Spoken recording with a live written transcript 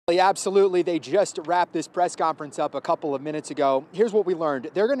Absolutely. They just wrapped this press conference up a couple of minutes ago. Here's what we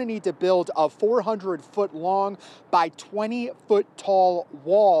learned. They're going to need to build a 400-foot long by 20-foot tall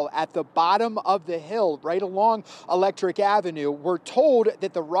wall at the bottom of the hill right along Electric Avenue. We're told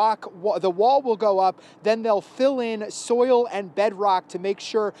that the wall will go up, then they'll fill in soil and bedrock to make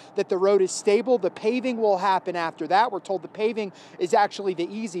sure that the road is stable. The paving will happen after that. We're told the paving is actually the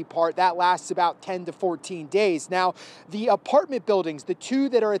easy part. That lasts about 10 to 14 days. Now, the apartment buildings, the two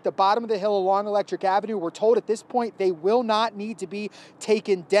that are at the bottom of the hill along Electric Avenue, we're told at this point they will not need to be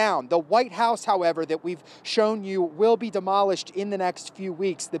taken down. The White House, however, that we've shown you will be demolished in the next few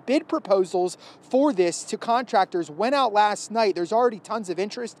weeks. The bid proposals for this to contractors went out last night. There's already tons of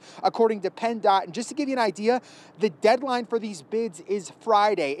interest, according to PennDOT. And just to give you an idea, the deadline for these bids is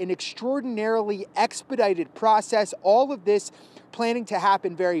Friday, an extraordinarily expedited process. All of this planning to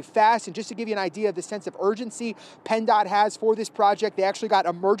happen very fast. And just to give you an idea of the sense of urgency PennDOT has for this project, they actually got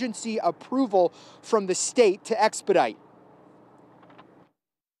emergency approval from the state to expedite.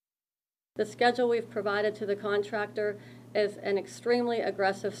 The schedule we've provided to the contractor is an extremely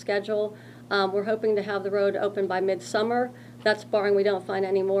aggressive schedule. We're hoping to have the road open by midsummer. That's barring we don't find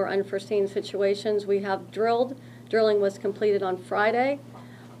any more unforeseen situations. We have drilled. Drilling was completed on Friday.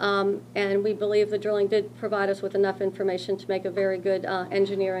 And we believe the drilling did provide us with enough information to make a very good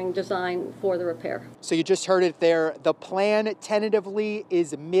engineering design for the repair. So you just heard it there. The plan tentatively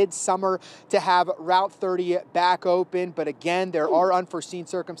is midsummer to have Route 30 back open. But again, there are unforeseen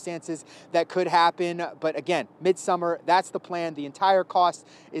circumstances that could happen. But again, midsummer, that's the plan. The entire cost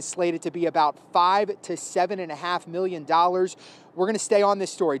is slated to be about $5 to $7.5 million. We're going to stay on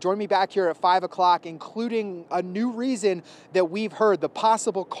this story. Join me back here at 5 o'clock, including a new reason that we've heard, the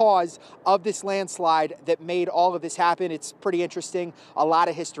possible cause of this landslide that made all of this happen. It's pretty interesting. A lot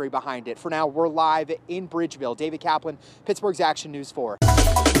of history behind it. For now, we're live in Bridgeville. David Kaplan, Pittsburgh's Action News 4.